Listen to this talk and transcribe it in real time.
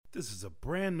This is a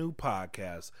brand new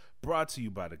podcast brought to you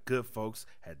by the good folks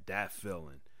at Dat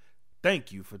Feeling.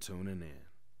 Thank you for tuning in.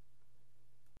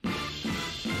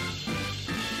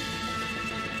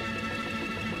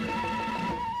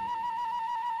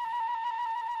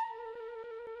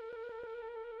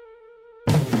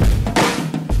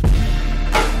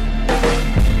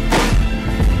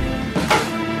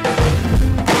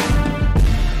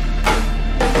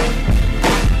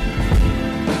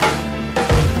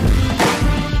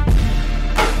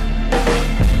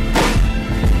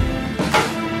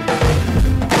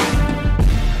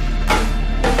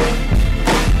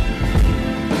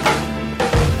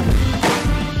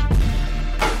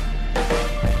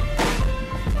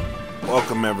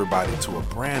 Welcome everybody to a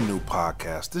brand new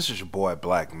podcast. This is your boy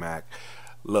Blak, Makk.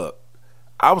 Look,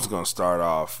 I was going to start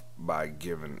off by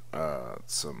giving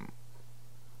some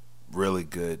really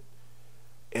good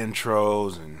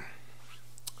intros and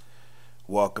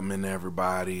welcoming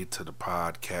everybody to the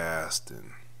podcast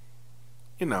and,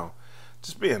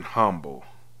 just being humble.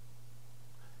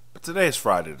 But today is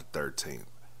Friday the 13th.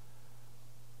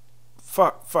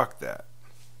 Fuck that.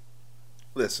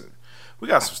 Listen, we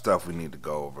got some stuff we need to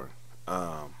go over.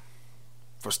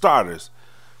 For starters,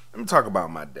 let me talk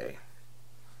about my day.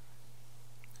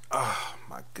 Oh,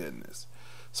 my goodness.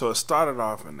 So it started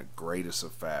off in the greatest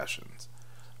of fashions.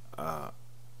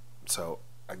 So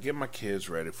I get my kids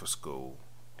ready for school,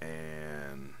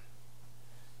 and,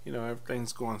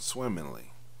 everything's going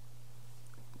swimmingly.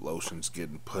 Lotion's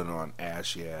getting put on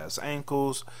ashy-ass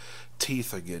ankles.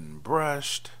 Teeth are getting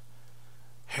brushed.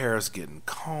 Hair's getting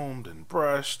combed and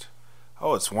brushed.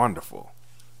 Oh, it's wonderful.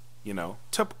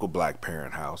 Typical black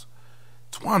parent house.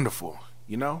 It's wonderful,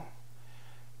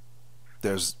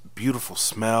 There's beautiful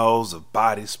smells of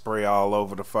body spray all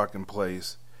over the fucking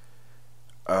place.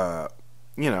 I'm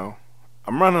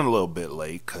running a little bit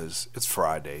late because it's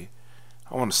Friday.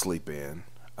 I want to sleep in.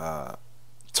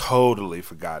 Totally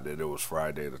forgot that it was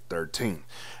Friday the 13th.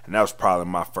 And that was probably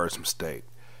my first mistake.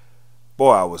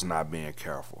 Boy, I was not being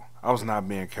careful. I was not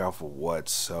being careful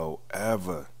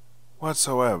whatsoever.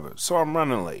 So I'm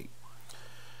running late.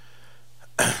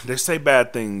 They say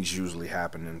bad things usually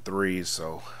happen in threes.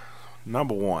 So,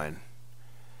 number one,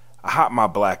 I hop my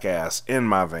black ass in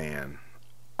my van.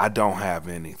 I don't have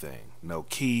anything. No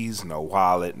keys, no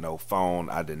wallet, no phone.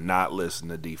 I did not listen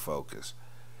to Defocus.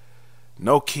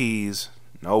 No keys,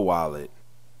 no wallet,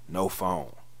 no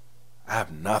phone. I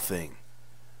have nothing.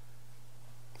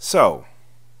 So,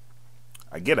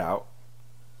 I get out.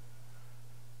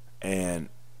 And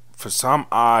for some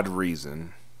odd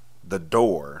reason, the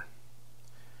door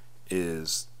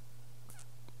is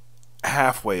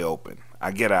halfway open.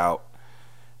 I get out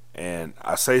and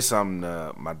I say something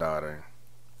to my daughter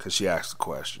because she asked a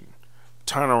question.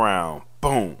 Turn around,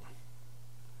 boom.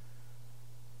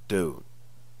 Dude,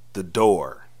 the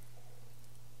door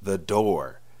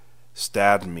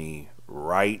stabbed me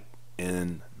right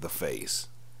in the face.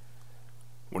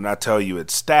 When I tell you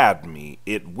it stabbed me,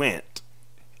 it went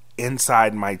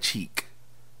inside my cheek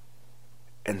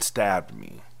and stabbed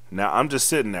me. Now I'm just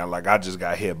sitting there like I just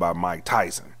got hit by Mike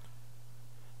Tyson,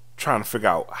 trying to figure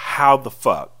out how the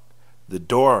fuck the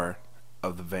door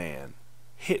of the van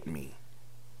hit me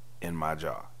in my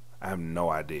jaw. I have no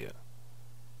idea.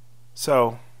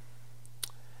 So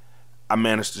I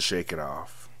managed to shake it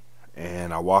off,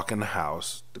 and I walk in the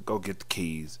house to go get the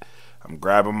keys. I'm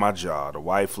grabbing my jaw. The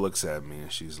wife looks at me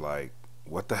and she's like,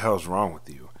 "What the hell's wrong with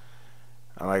you?"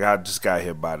 I'm like, "I just got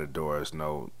hit by the door. It's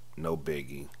no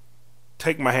biggie."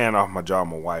 Take my hand off my jaw.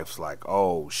 My wife's like,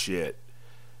 "Oh shit.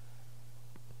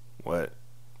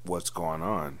 What's going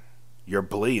on? You're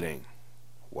bleeding."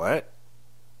 "What?"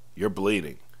 "You're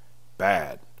bleeding.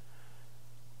 Bad.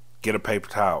 Get a paper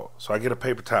towel." So I get a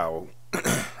paper towel.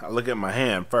 I look at my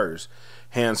hand first.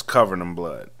 Hand's covered in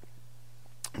blood.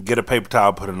 Get a paper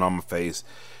towel, put it on my face.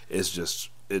 It's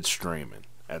streaming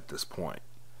at this point.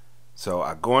 So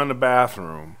I go in the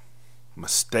bathroom.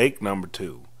 Mistake number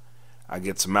 2. I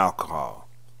get some alcohol.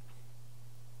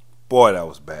 Boy, that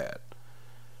was bad.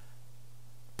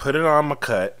 Put it on my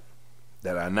cut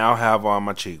that I now have on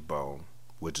my cheekbone,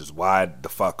 which is wide the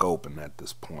fuck open at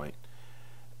this point.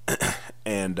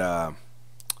 And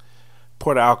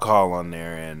pour the alcohol on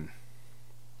there, and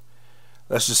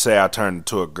let's just say I turned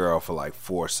into a girl for like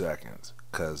 4 seconds,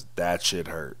 because that shit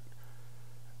hurt.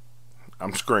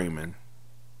 I'm screaming.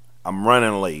 I'm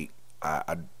running late.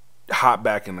 I hop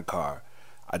back in the car.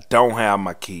 I don't have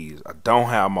my keys. I don't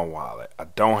have my wallet. I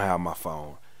don't have my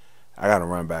phone. I gotta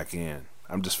run back in.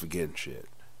 I'm just forgetting shit.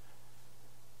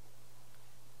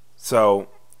 So,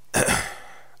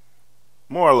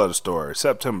 moral of the story,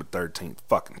 September 13th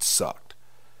fucking sucked.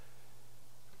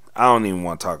 I don't even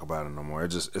want to talk about it no more.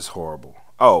 It's horrible.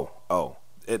 Oh,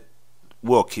 it.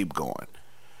 We'll keep going.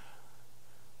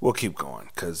 We'll keep going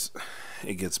because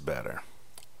it gets better.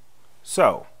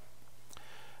 So,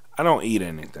 I don't eat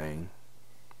anything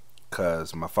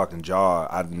because my fucking jaw,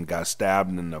 I done got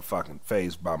stabbed in the fucking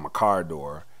face by my car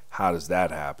door. How does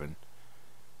that happen?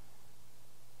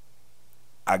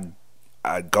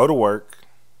 I go to work,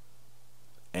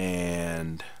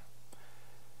 and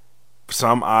for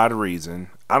some odd reason,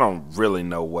 I don't really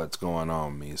know what's going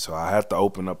on with me, so I have to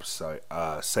open up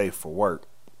a safe for work.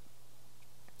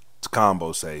 It's a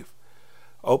combo safe.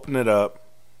 Open it up,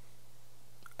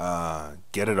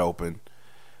 get it open,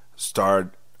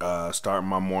 start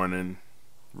my morning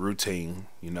routine,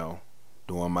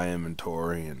 doing my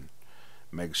inventory and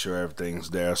making sure everything's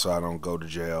there so I don't go to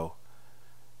jail.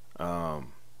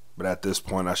 But at this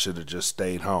point, I should have just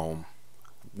stayed home.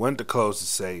 Went to close the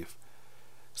safe.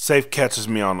 Safe catches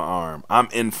me on the arm. I'm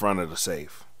in front of the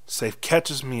safe. Safe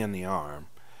catches me in the arm,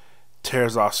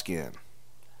 tears off skin.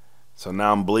 So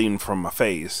now I'm bleeding from my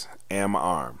face and my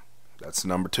arm. That's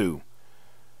number 2.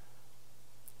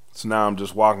 So now I'm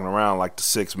just walking around like the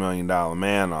 $6 million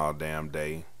man all damn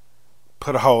day.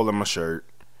 Put a hole in my shirt.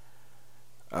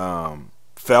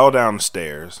 Fell down the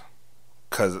stairs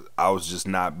because I was just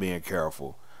not being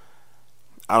careful.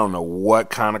 I don't know what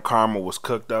kind of karma was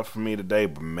cooked up for me today,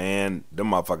 but man,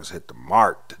 them motherfuckers hit the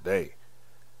mark today.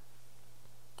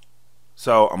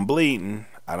 So I'm bleeding.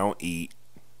 I don't eat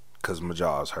because my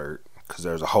jaw's hurt because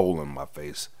there's a hole in my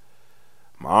face.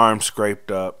 My arm's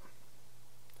scraped up.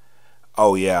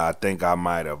 Oh yeah, I think I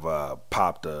might have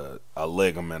popped a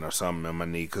ligament or something in my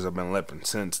knee because I've been limping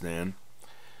since then.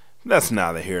 That's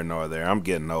neither here nor there. I'm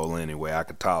getting old anyway. I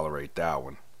could tolerate that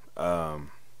one.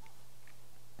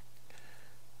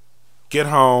 Get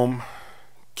home.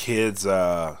 Kids,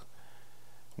 one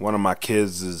of my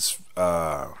kids'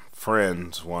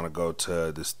 friends want to go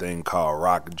to this thing called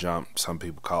rock jump. Some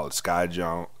people call it sky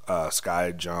jump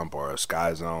or a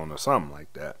sky zone or something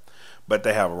like that. But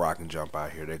they have a rock and jump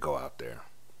out here. They go out there.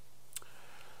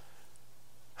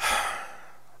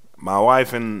 My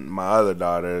wife and my other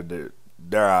daughter,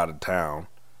 they're out of town.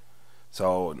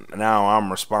 So now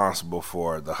I'm responsible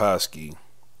for the husky,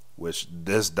 which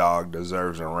this dog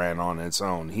deserves and ran on its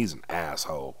own. He's an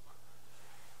asshole.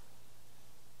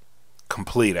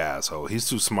 Complete asshole. He's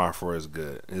too smart for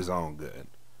his own good.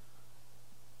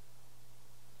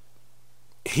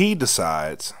 He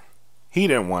decides he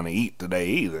didn't want to eat today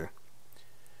either.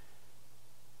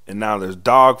 And now there's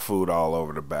dog food all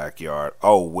over the backyard.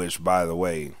 Oh, which, by the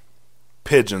way,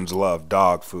 pigeons love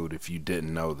dog food if you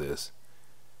didn't know this.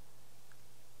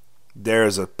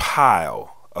 There's a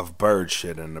pile of bird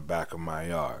shit in the back of my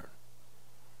yard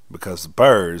because the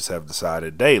birds have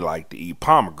decided they like to eat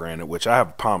pomegranate, which I have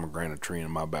a pomegranate tree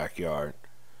in my backyard.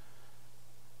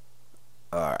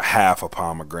 Half a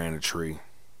pomegranate tree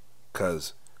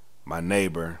because my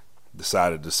neighbor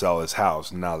decided to sell his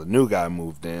house. Now the new guy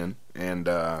moved in, and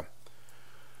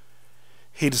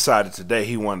he decided today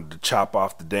he wanted to chop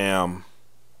off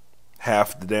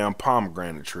half the damn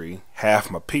pomegranate tree,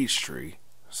 half my peach tree.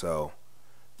 So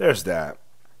there's that.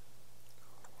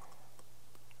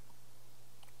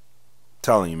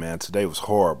 Telling you, man, today was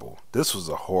horrible. This was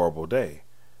a horrible day.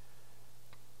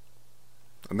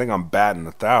 I think I'm batting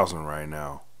 1,000 right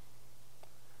now.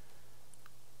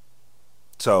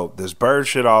 So there's bird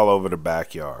shit all over the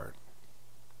backyard.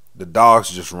 The dog's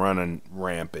just running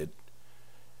rampant,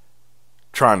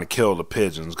 trying to kill the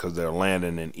pigeons because they're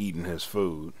landing and eating his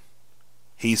food.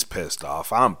 He's pissed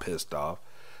off. I'm pissed off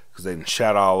because they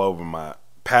shat all over my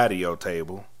patio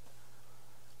table.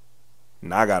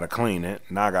 Now I gotta clean it.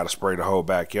 Now I gotta spray the whole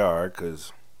backyard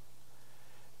because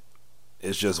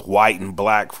it's just white and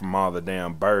black from all the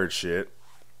damn bird shit.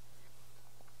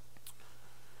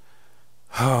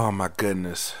 Oh my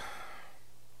goodness.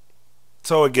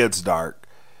 So it gets dark.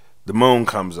 The moon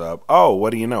comes up. Oh,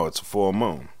 what do you know? It's a full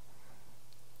moon.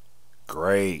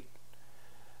 Great.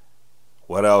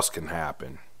 What else can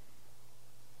happen?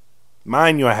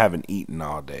 Mind you, I haven't eaten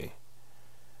all day.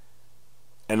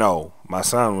 And oh, my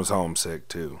son was homesick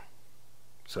too.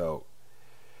 So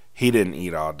he didn't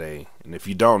eat all day. And if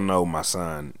you don't know my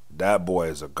son, that boy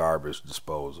is a garbage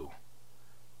disposal.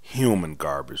 Human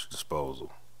garbage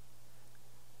disposal.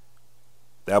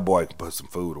 That boy can put some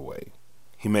food away.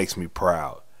 He makes me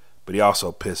proud. But he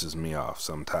also pisses me off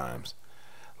sometimes.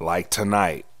 Like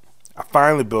tonight, I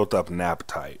finally built up an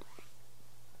appetite.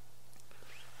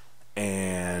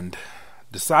 And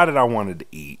decided I wanted to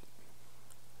eat.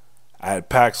 I had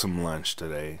packed some lunch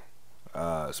today.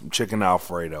 Some chicken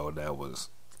Alfredo that was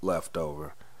left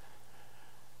over.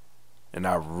 And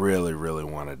I really, really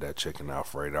wanted that chicken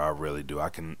Alfredo. I really do. I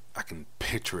can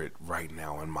picture it right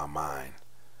now in my mind.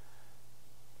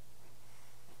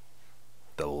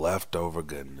 The leftover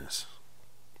goodness.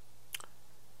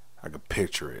 I could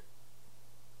picture it.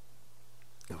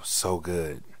 It was so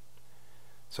good.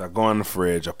 So I go in the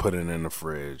fridge. I put it in the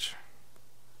fridge.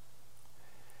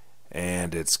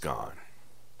 And it's gone.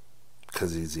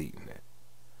 Because he's eating it.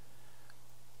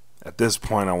 At this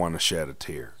point, I want to shed a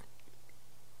tear.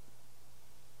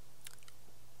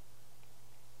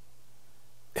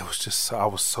 It was just so, I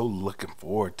was so looking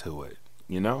forward to it,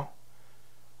 you know?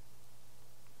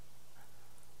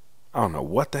 I don't know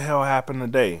what the hell happened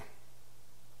today.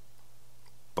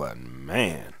 But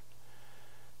man,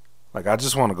 like I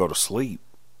just want to go to sleep.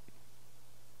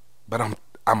 But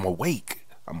I'm awake.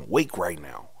 I'm awake right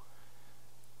now.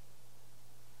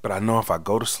 But I know if I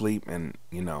go to sleep and,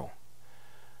 you know,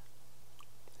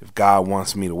 if God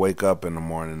wants me to wake up in the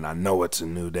morning, I know it's a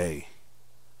new day.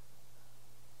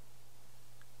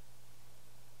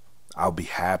 I'll be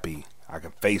happy. I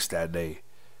can face that day.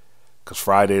 Because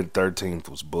Friday the 13th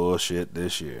was bullshit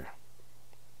this year.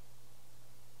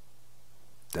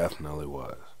 Definitely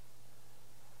was.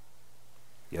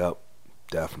 Yep,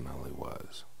 definitely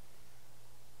was.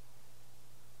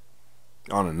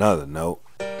 On another note,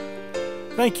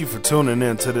 thank you for tuning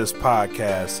in to this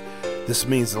podcast. This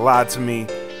means a lot to me.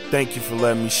 Thank you for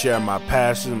letting me share my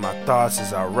passion, my thoughts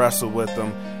as I wrestle with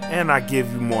them, and I give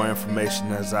you more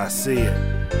information as I see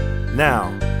it. Now,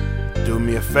 do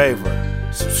me a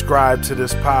favor, subscribe to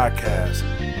this podcast.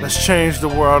 Let's change the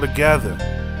world together.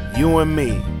 You and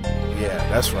me. Yeah,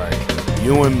 that's right.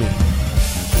 You and me.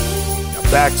 Now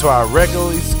back to our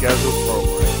regularly scheduled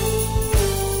program.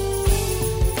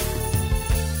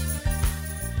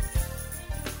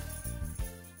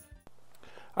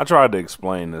 I tried to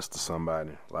explain this to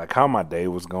somebody, like how my day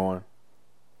was going.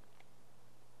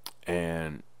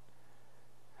 And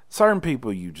certain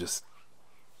people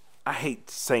I hate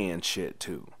saying shit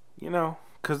to, you know?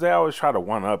 Because they always try to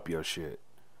one-up your shit.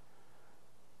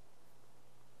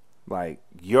 Like,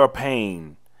 your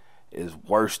pain is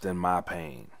worse than my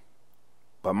pain.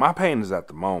 But my pain is at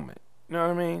the moment. You know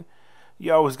what I mean?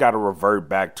 You always got to revert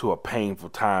back to a painful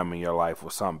time in your life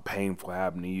where something painful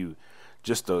happened to you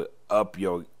just to up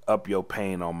your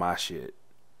pain on my shit.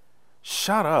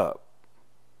 Shut up.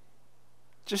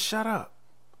 Just shut up.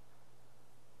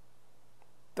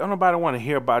 Don't nobody want to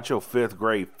hear about your 5th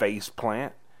grade face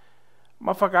plant.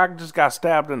 Motherfucker, I just got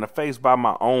stabbed in the face by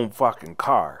my own fucking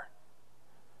car.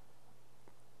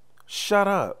 Shut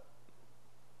up.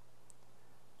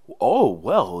 Oh,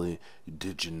 well,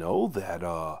 did you know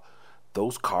that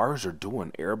those cars are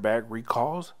doing airbag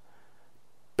recalls?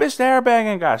 Bitch, the airbag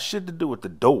ain't got shit to do with the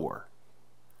door.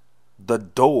 The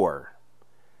door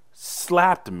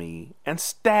slapped me and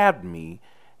stabbed me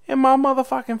in my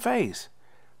motherfucking face.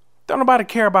 Don't nobody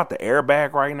care about the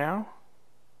airbag right now.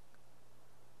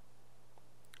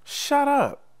 Shut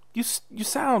up. You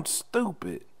sound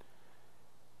stupid.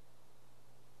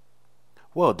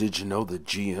 Well, did you know that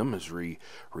GM is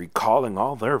recalling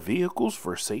all their vehicles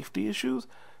for safety issues?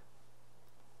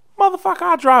 Motherfucker,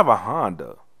 I drive a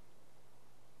Honda.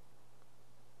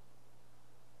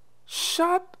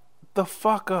 Shut the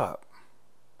fuck up.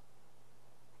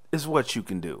 Is what you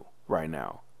can do right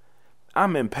now.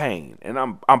 I'm in pain and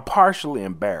I'm partially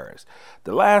embarrassed.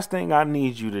 The last thing I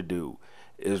need you to do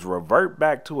is revert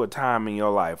back to a time in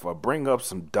your life or bring up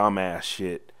some dumbass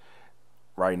shit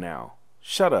right now.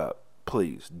 Shut up,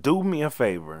 please. Do me a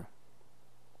favor.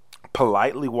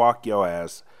 Politely walk your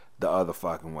ass the other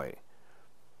fucking way.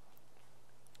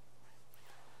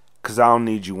 Because I don't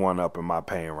need you one up in my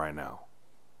pain right now.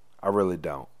 I really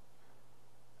don't.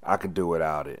 I can do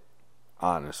without it.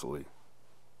 Honestly.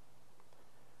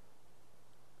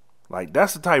 Like,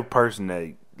 that's the type of person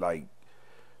that, like,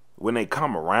 when they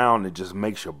come around, it just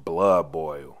makes your blood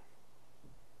boil.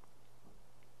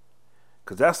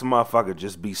 Because that's the motherfucker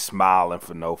just be smiling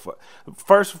for no fuck.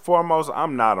 First and foremost,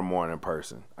 I'm not a morning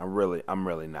person. I'm really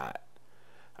not.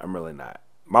 I'm really not.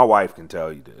 My wife can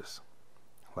tell you this.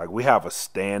 Like, we have a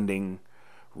standing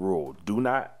rule. Do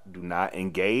not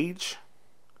engage.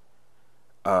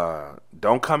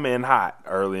 Don't come in hot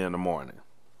early in the morning.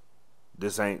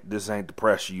 This ain't the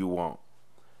pressure you want.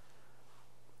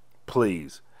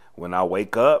 Please, when I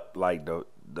wake up, like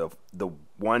the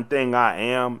one thing I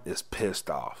am is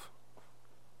pissed off.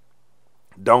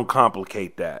 Don't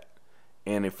complicate that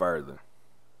any further.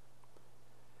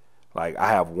 Like, I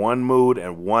have one mood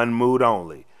and one mood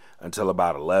only until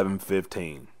about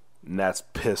 11:15, and that's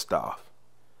pissed off.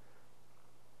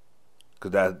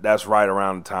 Cause that's right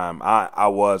around the time I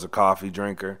was a coffee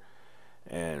drinker,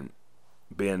 and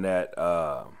being that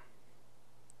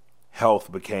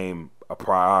health became a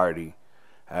priority,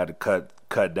 I had to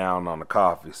cut down on the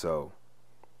coffee. So,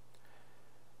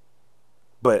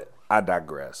 but I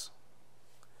digress.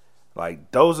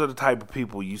 Like, those are the type of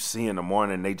people you see in the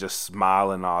morning, they just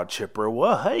smiling all chipper.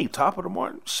 Well, hey, top of the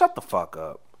morning, shut the fuck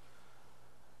up.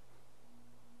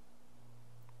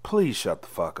 Please shut the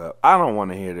fuck up. I don't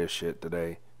want to hear this shit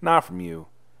today. Not from you.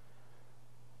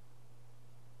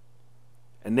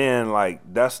 And then, like,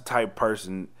 that's the type of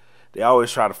person, they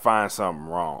always try to find something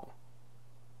wrong.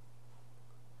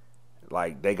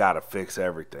 Like, they gotta fix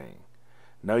everything.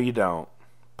 No, you don't.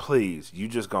 Please, you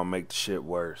just gonna make the shit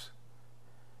worse.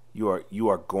 You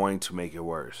are going to make it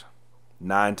worse.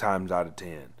 9 times out of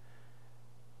 10.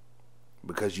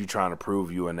 Because you trying to prove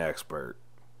you an expert.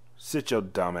 Sit your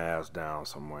dumb ass down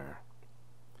somewhere.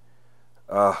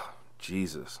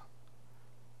 Jesus.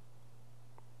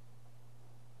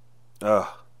 I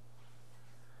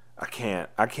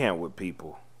can't with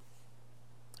people.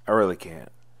 I really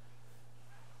can't.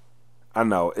 I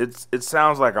know it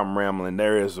sounds like I'm rambling.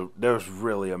 There's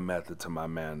really a method to my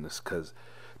madness, because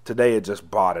today it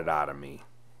just brought it out of me.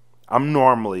 I'm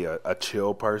normally a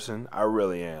chill person. I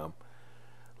really am.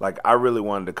 Like, I really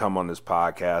wanted to come on this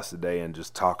podcast today and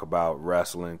just talk about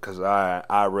wrestling, because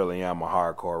I really am a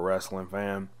hardcore wrestling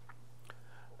fan.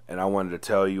 And I wanted to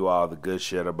tell you all the good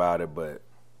shit about it, but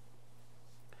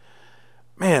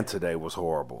man, today was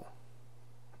horrible.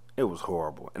 It was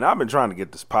horrible. And I've been trying to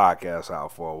get this podcast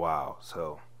out for a while,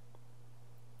 so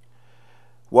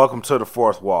welcome to the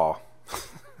fourth wall.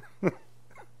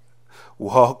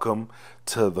 Welcome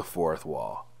to the fourth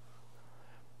wall.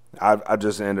 I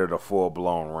just entered a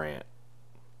full-blown rant.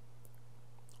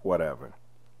 Whatever.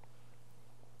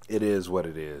 It is what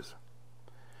it is.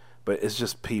 But it's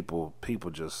just people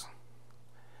just,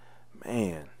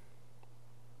 man.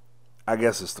 I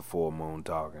guess it's the full moon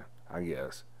talking. I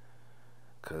guess.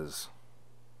 Because,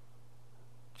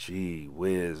 gee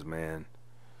whiz, man.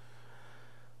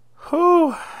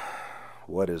 Whew.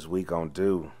 What is we gonna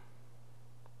do?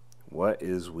 What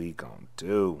is we gonna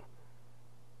do?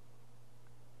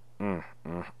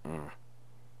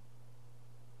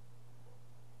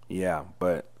 Yeah,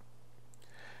 but,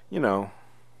 you know,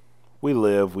 we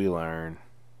live, we learn.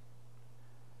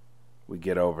 We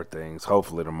get over things.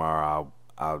 Hopefully tomorrow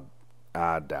I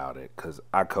doubt it, because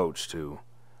I coach too.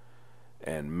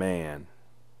 And man,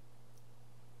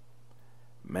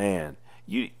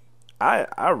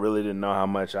 I really didn't know how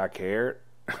much I cared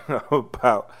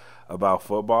about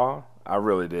football. I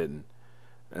really didn't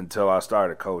until I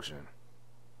started coaching.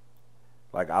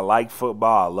 Like, I like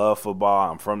football. I love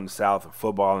football. I'm from the South, and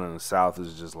football in the South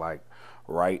is just like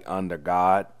right under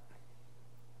God.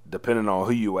 Depending on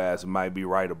who you ask, it might be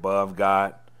right above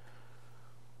God.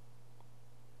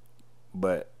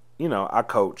 But, you know, I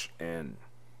coach, and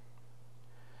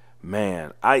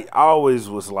man, I always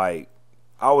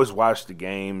watched the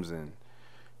games and,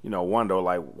 you know, wonder,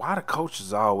 like, why the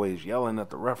coaches always yelling at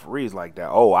the referees like that?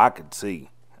 Oh, I can see.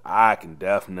 I can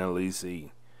definitely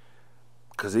see.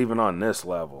 Because even on this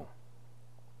level,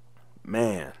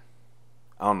 man,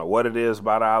 I don't know what it is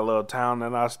about our little town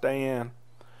that I stay in.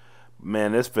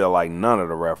 Man, this feel like none of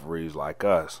the referees like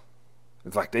us.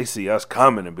 It's like they see us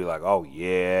coming and be like, oh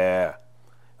yeah,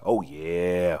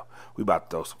 we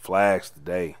about to throw some flags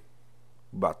today.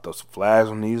 We about to throw some flags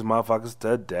on these motherfuckers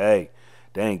today.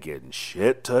 They ain't getting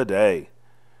shit today.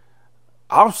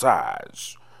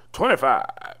 Offsides, 25,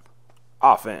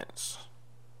 offense.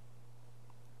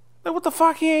 Like, what the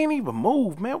fuck? He ain't even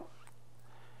moved, man.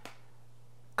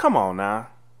 Come on now.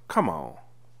 Come on.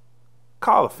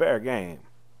 Call a fair game.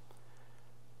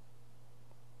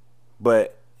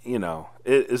 But, you know,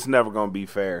 it's never going to be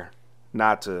fair.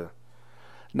 Not to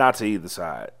either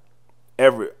side.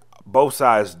 Both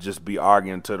sides just be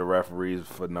arguing to the referees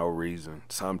for no reason.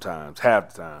 Sometimes,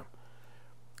 half the time.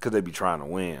 Because they be trying to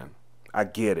win. I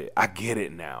get it. I get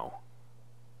it now.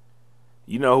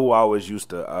 You know who I always used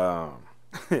to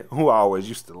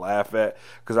laugh at?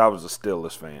 Because I was a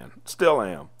Steelers fan. Still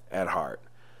am, at heart.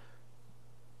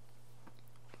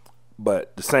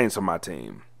 But the Saints are my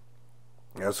team.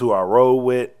 That's who I rode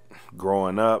with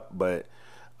growing up. But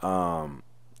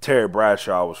Terry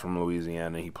Bradshaw was from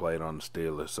Louisiana. He played on the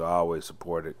Steelers, so I always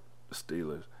supported the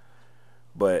Steelers.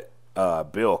 But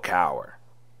Bill Cowher,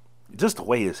 just the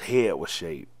way his head was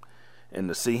shaped, and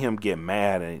to see him get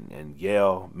mad and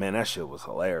yell, man, that shit was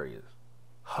hilarious.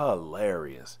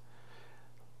 Hilarious.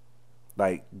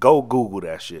 Like, go Google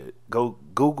that shit. Go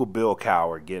Google Bill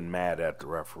Cowher getting mad at the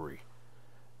referee.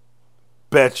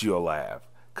 Bet you'll laugh.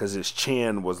 Because his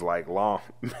chin was like long.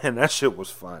 Man, that shit was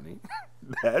funny.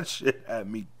 That shit had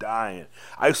me dying.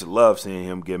 I used to love seeing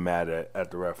him get mad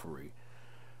at the referee.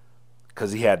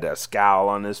 Because he had that scowl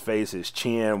on his face. His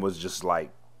chin was just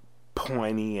like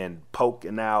pointy and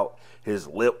poking out. His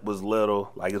lip was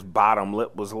little. Like his bottom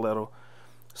lip was little.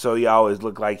 So he always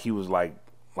looked like he was like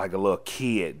a little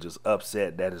kid just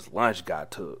upset that his lunch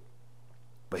got took.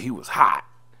 But he was hot.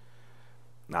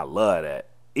 And I love that.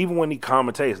 Even when he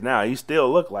commentates now, he still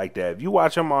look like that. If you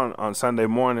watch him on Sunday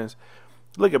mornings,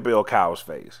 look at Bill Cow's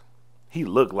face. He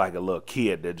looked like a little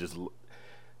kid that just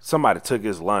somebody took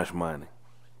his lunch money.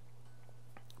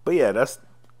 But yeah, that's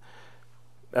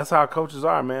how coaches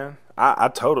are, man. I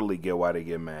totally get why they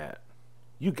get mad.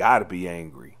 You gotta be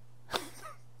angry.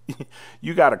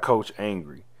 You gotta coach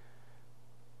angry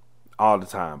all the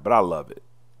time. But I love it.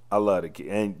 I love the kid,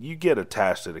 and you get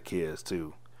attached to the kids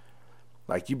too.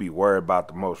 Like you be worried about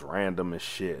the most randomest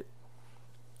shit.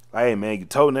 Like, hey man, your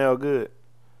toenail good?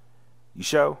 You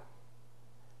sure?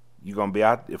 You gonna be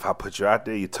out? If I put you out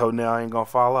there, your toenail ain't gonna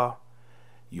fall off?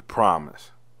 You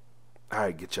promise? All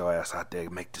right, get your ass out there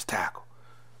and make this tackle.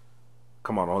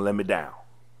 Come on, don't let me down.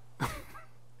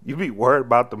 You be worried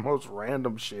about the most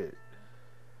random shit.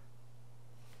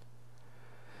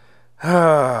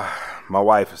 My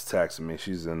wife is texting me.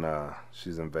 She's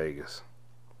in Vegas.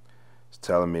 She's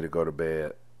telling me to go to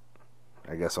bed.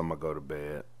 I guess I'm gonna go to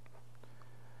bed.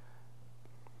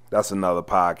 That's another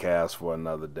podcast for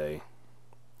another day.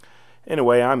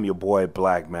 Anyway, I'm your boy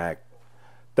Blak Makk.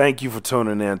 Thank you for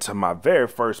tuning in to my very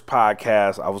first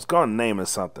podcast. I was going to name it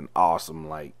something awesome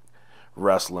like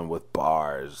Wrestling with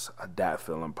Bars, a Dat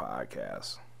Feeling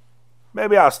podcast.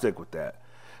 Maybe I'll stick with that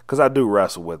because I do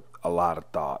wrestle with a lot of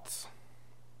thoughts.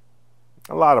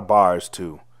 A lot of bars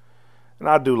too. And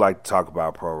I do like to talk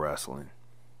about pro wrestling.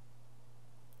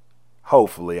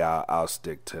 Hopefully I'll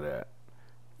stick to that.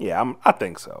 Yeah, I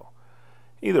think so.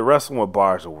 Either wrestling with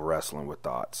bars or wrestling with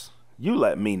thoughts. You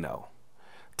let me know.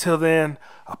 Till then,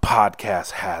 a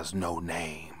podcast has no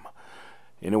name.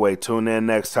 Anyway, tune in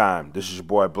next time. This is your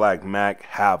boy Blak Makk.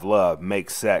 Have love, make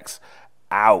sex.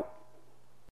 Out.